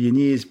few billion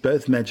years,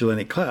 both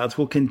Magellanic Clouds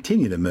will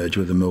continue to merge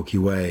with the Milky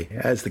Way,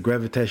 as the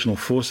gravitational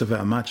force of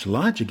our much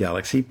larger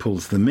galaxy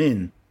pulls them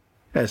in.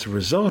 As a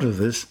result of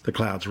this, the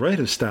cloud's rate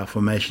of star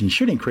formation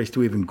should increase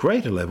to even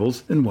greater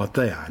levels than what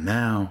they are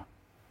now.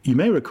 You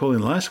may recall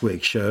in last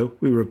week's show,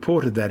 we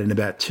reported that in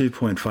about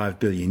 2.5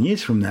 billion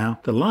years from now,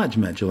 the Large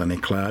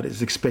Magellanic Cloud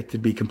is expected to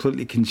be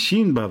completely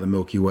consumed by the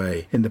Milky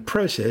Way, in the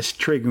process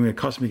triggering a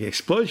cosmic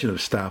explosion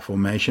of star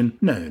formation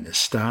known as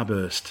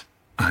starburst.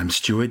 I'm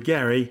Stuart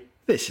Gary.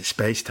 This is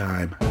Space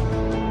Time.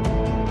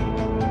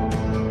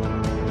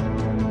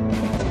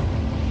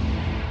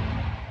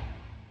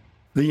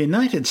 The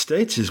United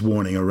States is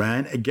warning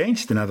Iran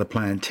against another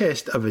planned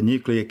test of a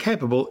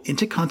nuclear-capable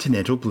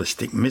intercontinental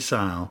ballistic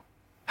missile.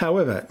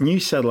 However,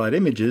 new satellite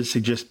images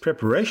suggest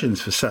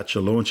preparations for such a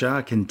launch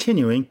are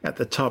continuing at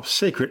the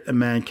top-secret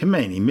Imam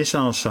Khomeini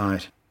missile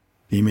site.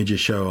 The images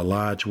show a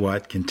large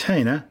white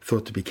container,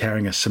 thought to be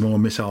carrying a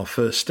Samor missile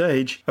first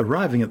stage,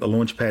 arriving at the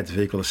launch pad's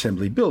vehicle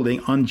assembly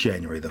building on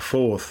January the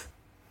 4th.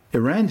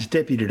 Iran's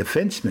Deputy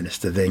Defense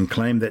Minister then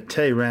claimed that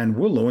Tehran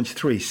will launch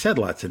 3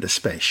 satellites into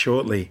space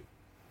shortly.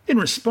 In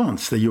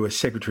response, the US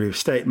Secretary of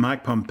State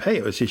Mike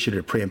Pompeo has issued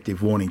a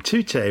preemptive warning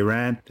to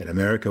Tehran that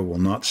America will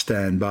not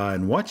stand by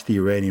and watch the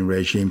Iranian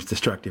regime's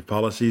destructive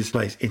policies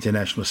place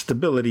international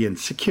stability and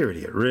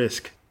security at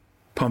risk.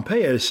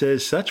 Pompeo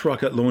says such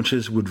rocket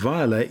launches would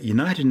violate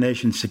United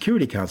Nations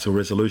Security Council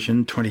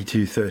Resolution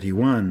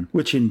 2231,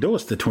 which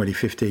endorsed the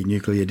 2015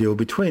 nuclear deal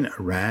between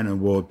Iran and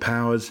world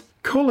powers,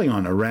 calling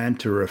on Iran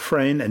to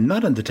refrain and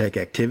not undertake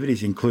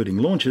activities including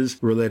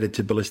launches related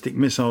to ballistic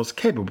missiles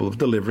capable of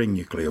delivering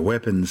nuclear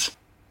weapons.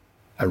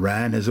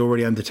 Iran has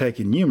already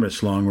undertaken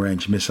numerous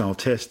long-range missile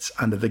tests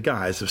under the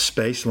guise of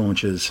space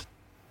launches.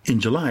 In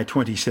July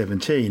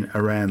 2017,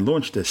 Iran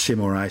launched a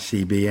Samor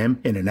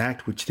ICBM in an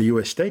act which the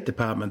US State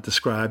Department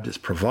described as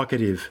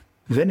provocative.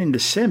 Then in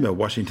December,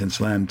 Washington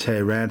slammed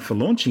Tehran for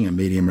launching a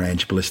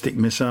medium-range ballistic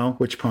missile,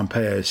 which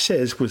Pompeo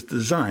says was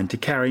designed to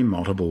carry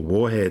multiple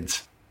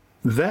warheads.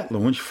 That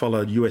launch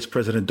followed US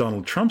President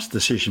Donald Trump's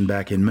decision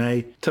back in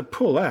May to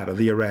pull out of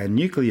the Iran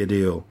nuclear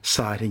deal,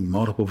 citing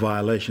multiple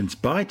violations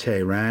by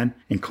Tehran,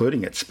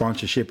 including its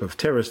sponsorship of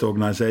terrorist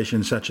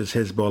organizations such as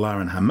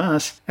Hezbollah and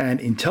Hamas, and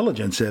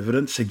intelligence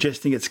evidence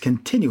suggesting it's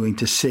continuing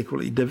to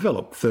secretly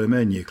develop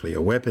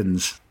thermonuclear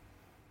weapons.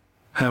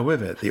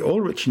 However, the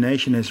oil-rich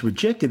nation has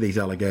rejected these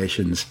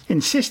allegations,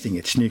 insisting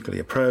its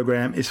nuclear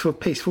program is for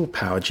peaceful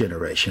power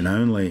generation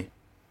only.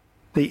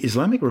 The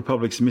Islamic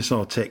Republic's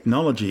missile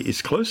technology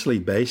is closely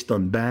based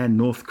on banned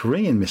North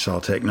Korean missile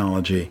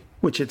technology,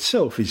 which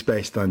itself is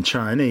based on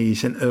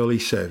Chinese and early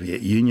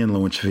Soviet Union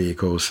launch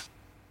vehicles.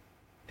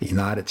 The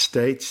United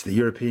States, the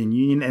European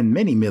Union and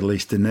many Middle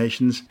Eastern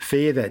nations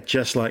fear that,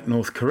 just like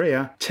North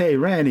Korea,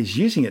 Tehran is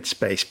using its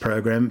space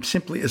program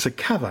simply as a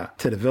cover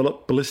to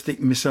develop ballistic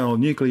missile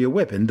nuclear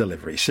weapon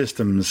delivery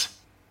systems.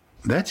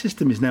 That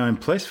system is now in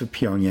place for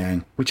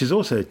Pyongyang, which has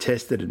also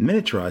tested and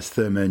miniaturized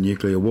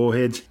thermonuclear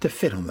warheads to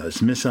fit on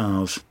those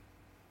missiles.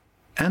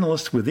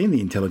 Analysts within the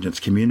intelligence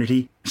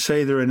community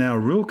say there are now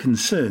real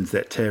concerns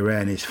that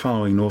Tehran is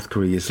following North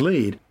Korea's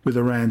lead, with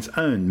Iran's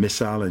own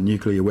missile and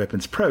nuclear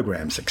weapons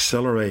programs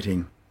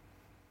accelerating.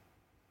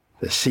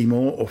 The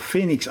Seymour or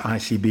Phoenix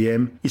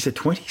ICBM is a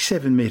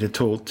 27-metre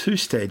tall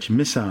two-stage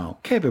missile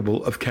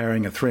capable of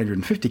carrying a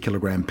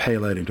 350-kilogram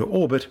payload into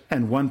orbit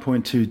and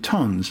 1.2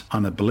 tons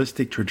on a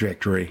ballistic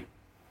trajectory.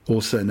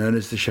 Also known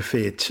as the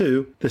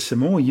Shafir-2, the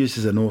Seymour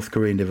uses a North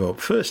Korean-developed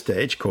first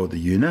stage called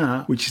the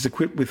Yunar, which is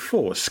equipped with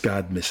 4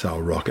 Scud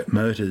missile rocket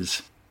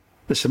motors.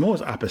 The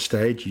Seymour's upper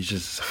stage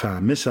uses the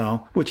Safar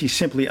missile, which is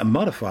simply a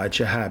modified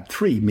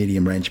Shahab-3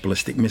 medium-range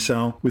ballistic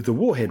missile with the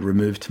warhead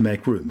removed to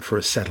make room for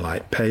a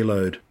satellite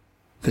payload.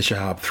 The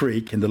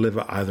Shahab-3 can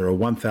deliver either a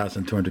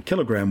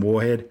 1,200-kilogram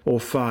warhead or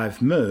 5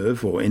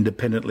 MIRV, or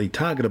independently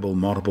targetable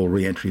multiple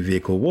re-entry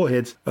vehicle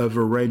warheads,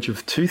 over a range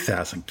of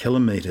 2,000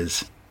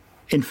 kilometres.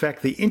 In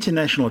fact, the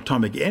International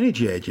Atomic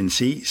Energy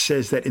Agency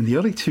says that in the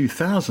early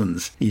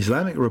 2000s, the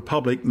Islamic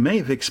Republic may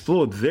have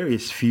explored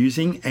various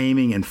fusing,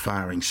 aiming and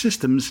firing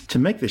systems to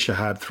make the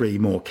Shahab-3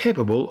 more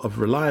capable of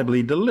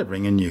reliably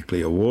delivering a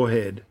nuclear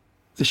warhead.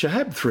 The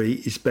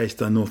Shahab-3 is based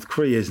on North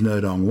Korea's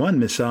Nodong-1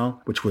 missile,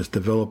 which was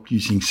developed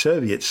using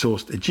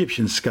Soviet-sourced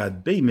Egyptian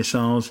Scud-B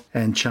missiles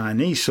and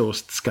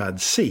Chinese-sourced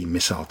Scud-C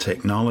missile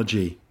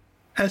technology.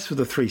 As for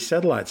the 3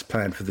 satellites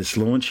planned for this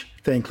launch,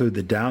 they include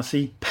the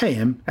Dowsey,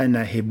 Payam and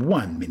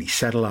Nahib-1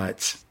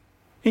 mini-satellites.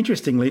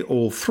 Interestingly,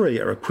 all 3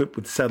 are equipped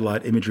with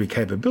satellite imagery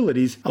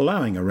capabilities,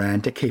 allowing Iran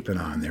to keep an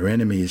eye on their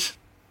enemies.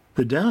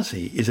 The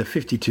Dowsey is a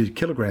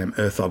 52-kilogram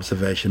Earth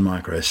observation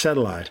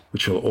microsatellite,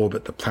 which will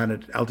orbit the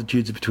planet at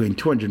altitudes of between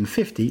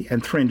 250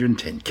 and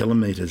 310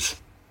 kilometres.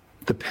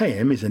 The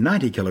Payam is a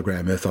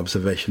 90-kilogram Earth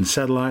observation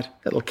satellite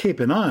that will keep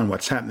an eye on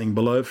what's happening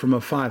below from a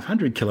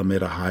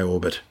 500-kilometre high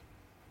orbit.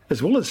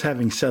 As well as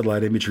having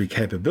satellite imagery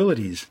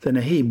capabilities, the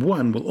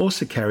Nahib-1 will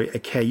also carry a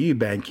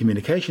Ku-band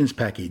communications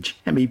package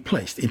and be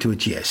placed into a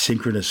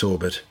geosynchronous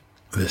orbit.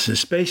 This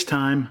is Space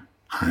Time.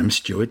 I'm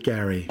Stuart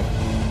Gary.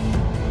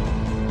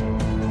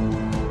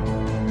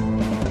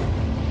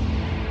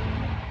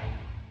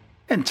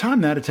 And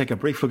time now to take a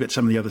brief look at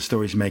some of the other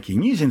stories making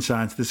news in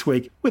science this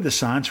week with the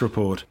Science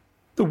Report.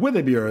 The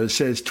Weather Bureau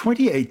says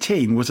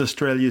 2018 was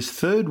Australia's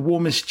 3rd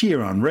warmest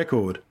year on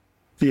record.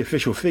 The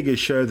official figures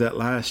show that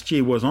last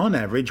year was on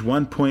average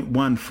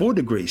 1.14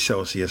 degrees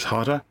Celsius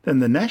hotter than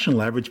the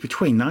national average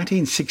between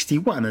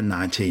 1961 and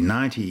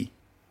 1990.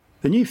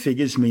 The new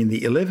figures mean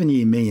the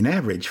 11-year mean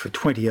average for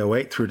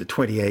 2008 through to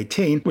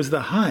 2018 was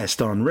the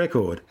highest on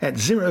record at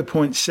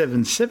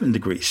 0.77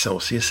 degrees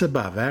Celsius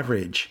above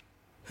average.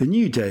 The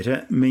new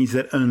data means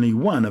that only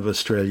one of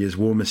Australia's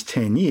warmest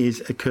 10 years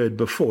occurred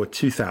before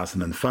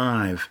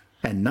 2005,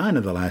 and 9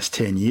 of the last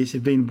 10 years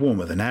have been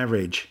warmer than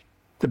average.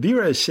 The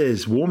Bureau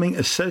says warming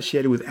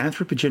associated with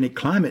anthropogenic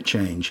climate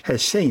change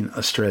has seen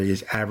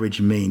Australia's average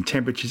mean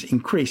temperatures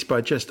increase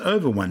by just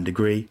over 1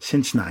 degree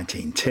since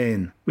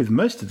 1910, with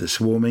most of this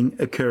warming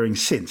occurring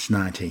since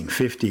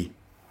 1950.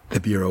 The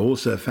Bureau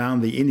also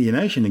found the Indian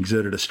Ocean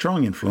exerted a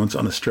strong influence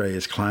on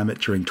Australia's climate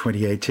during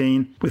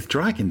 2018, with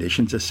dry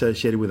conditions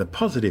associated with a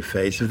positive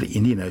phase of the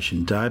Indian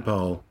Ocean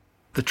dipole.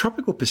 The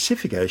tropical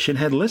Pacific Ocean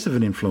had less of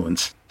an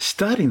influence,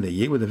 starting the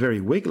year with a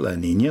very weak La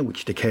Niña,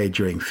 which decayed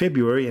during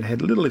February and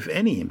had little if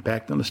any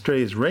impact on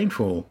Australia's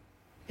rainfall.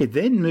 It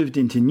then moved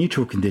into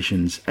neutral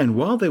conditions, and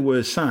while there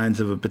were signs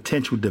of a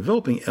potential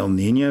developing El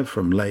Niño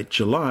from late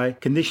July,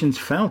 conditions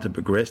failed to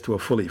progress to a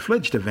fully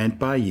fledged event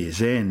by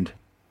year's end.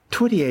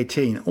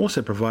 2018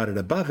 also provided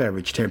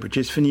above-average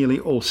temperatures for nearly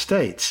all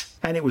states,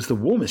 and it was the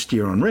warmest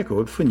year on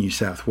record for New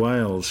South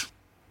Wales.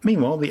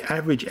 Meanwhile, the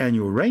average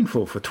annual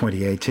rainfall for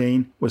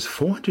 2018 was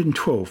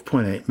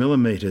 412.8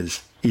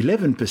 millimetres,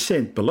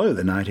 11% below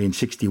the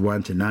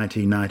 1961 to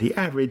 1990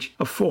 average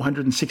of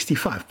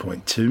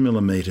 465.2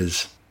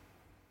 millimetres.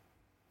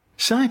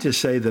 Scientists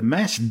say the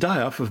mass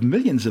die-off of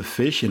millions of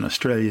fish in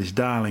Australia's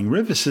Darling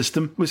River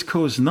system was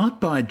caused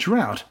not by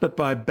drought but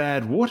by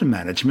bad water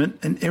management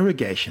and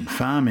irrigation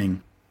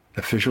farming.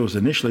 Officials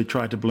initially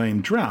tried to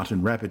blame drought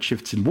and rapid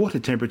shifts in water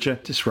temperature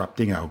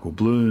disrupting algal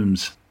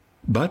blooms.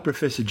 But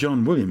Professor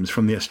John Williams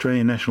from the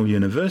Australian National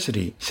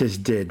University says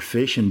dead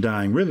fish and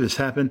dying rivers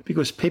happen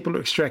because people are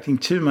extracting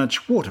too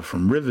much water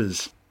from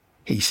rivers.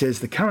 He says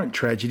the current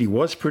tragedy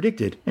was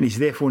predicted and is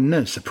therefore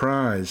no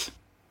surprise.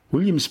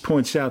 Williams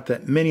points out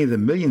that many of the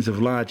millions of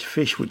large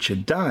fish which are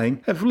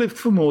dying have lived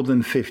for more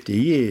than 50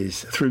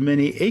 years through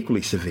many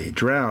equally severe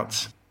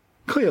droughts.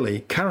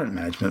 Clearly, current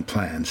management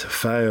plans have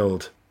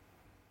failed.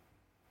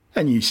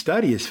 A new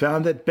study has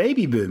found that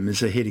baby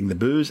boomers are hitting the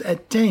booze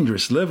at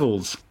dangerous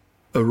levels.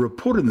 A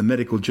report in the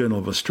Medical Journal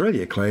of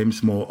Australia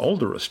claims more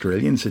older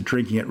Australians are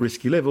drinking at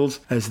risky levels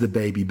as the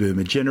baby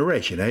boomer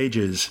generation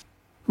ages.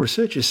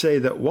 Researchers say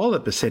that while the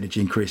percentage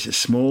increase is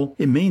small,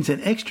 it means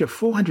an extra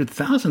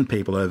 400,000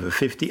 people over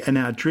 50 are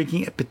now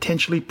drinking at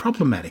potentially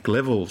problematic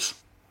levels.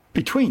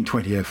 Between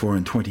 2004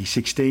 and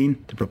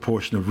 2016, the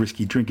proportion of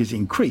risky drinkers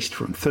increased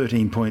from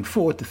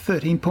 13.4 to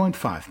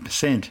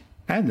 13.5%,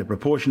 and the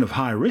proportion of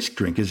high-risk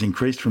drinkers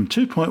increased from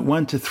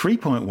 2.1 to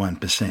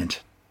 3.1%.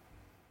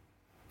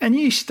 A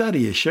new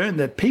study has shown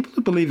that people who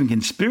believe in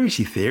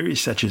conspiracy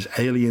theories such as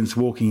aliens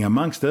walking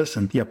amongst us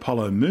and the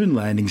Apollo moon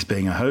landings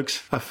being a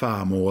hoax are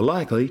far more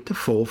likely to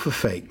fall for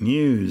fake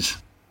news.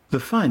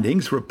 The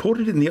findings,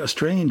 reported in the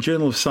Australian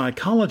Journal of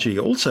Psychology,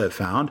 also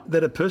found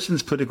that a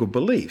person's political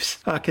beliefs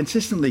are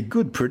consistently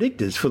good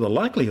predictors for the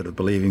likelihood of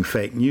believing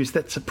fake news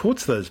that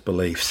supports those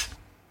beliefs.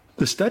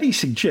 The study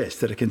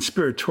suggests that a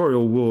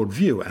conspiratorial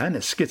worldview and a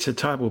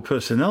schizotypal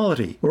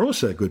personality were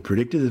also good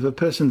predictors of a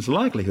person's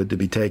likelihood to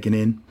be taken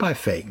in by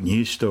fake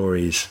news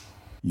stories.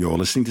 You're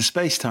listening to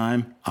Space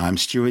Time. I'm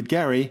Stuart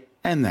Gary,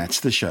 and that's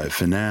the show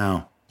for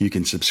now. You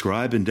can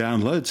subscribe and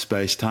download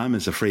Space Time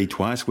as a free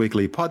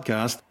twice-weekly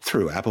podcast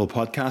through Apple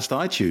Podcast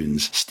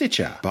iTunes,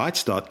 Stitcher,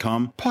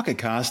 Bytes.com, Pocket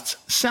Casts,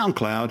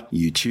 SoundCloud,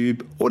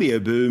 YouTube, Audio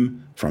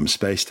Boom, from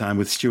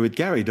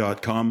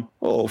spacetimewithstuartgary.com,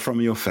 or from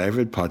your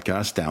favourite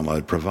podcast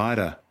download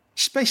provider.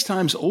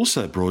 Spacetime's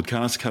also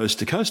broadcast coast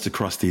to coast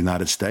across the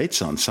United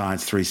States on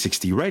Science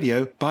 360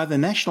 Radio by the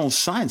National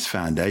Science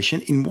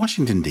Foundation in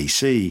Washington,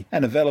 D.C.,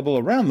 and available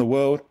around the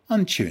world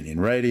on TuneIn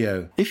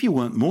Radio. If you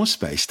want more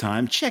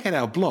Spacetime, check out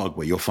our blog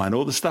where you'll find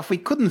all the stuff we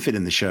couldn't fit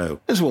in the show,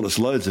 as well as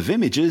loads of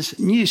images,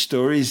 news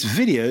stories,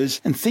 videos,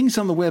 and things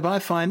on the web I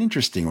find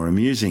interesting or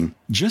amusing.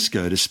 Just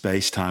go to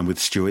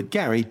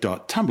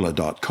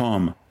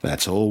spacetimewithstuartgary.tumblr.com.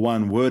 That's all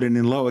one word and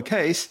in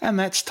lowercase, and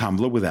that's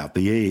Tumblr without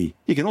the E.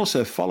 You can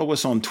also follow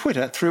us on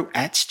Twitter through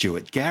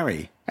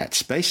 @StuartGary, at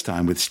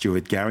Spacetime with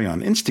Stuart Gary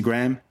on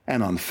Instagram,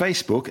 and on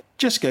Facebook,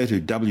 just go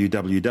to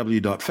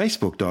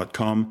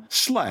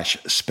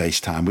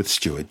www.facebook.com/Spacetime with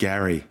Stuart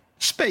Gary.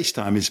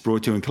 Spacetime is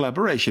brought to you in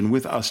collaboration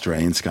with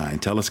Australian Sky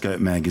and Telescope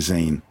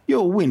magazine,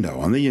 your window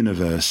on the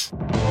universe.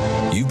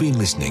 You've been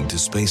listening to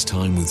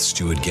Spacetime with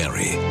Stuart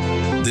Gary.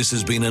 This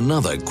has been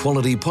another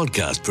quality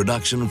podcast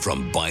production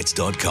from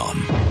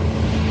Bytes.com.